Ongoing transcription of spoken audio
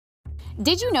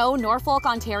Did you know Norfolk,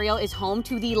 Ontario is home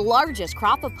to the largest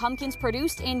crop of pumpkins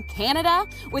produced in Canada?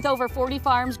 With over 40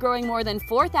 farms growing more than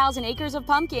 4,000 acres of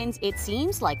pumpkins, it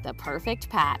seems like the perfect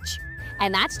patch.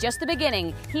 And that's just the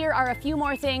beginning. Here are a few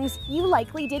more things you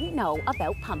likely didn't know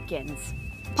about pumpkins.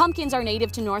 Pumpkins are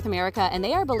native to North America, and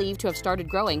they are believed to have started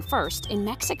growing first in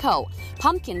Mexico.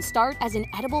 Pumpkins start as an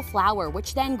edible flower,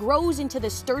 which then grows into the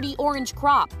sturdy orange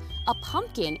crop. A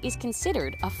pumpkin is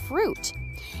considered a fruit.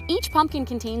 Each pumpkin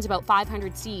contains about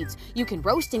 500 seeds. You can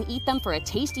roast and eat them for a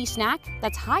tasty snack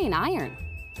that's high in iron.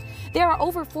 There are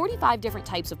over 45 different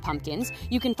types of pumpkins.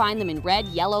 You can find them in red,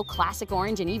 yellow, classic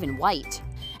orange, and even white.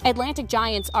 Atlantic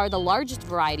giants are the largest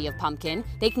variety of pumpkin.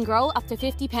 They can grow up to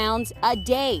 50 pounds a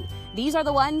day. These are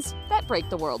the ones that break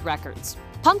the world records.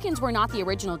 Pumpkins were not the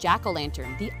original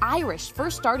jack-o'-lantern. The Irish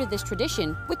first started this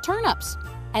tradition with turnips.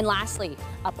 And lastly,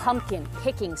 a pumpkin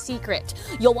picking secret.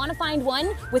 You'll want to find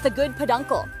one with a good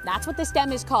peduncle. That's what the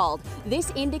stem is called.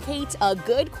 This indicates a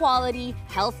good quality,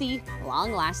 healthy,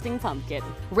 long-lasting pumpkin.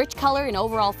 Rich color and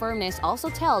overall firmness also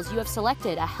tells you have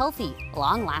selected a healthy,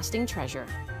 long-lasting treasure.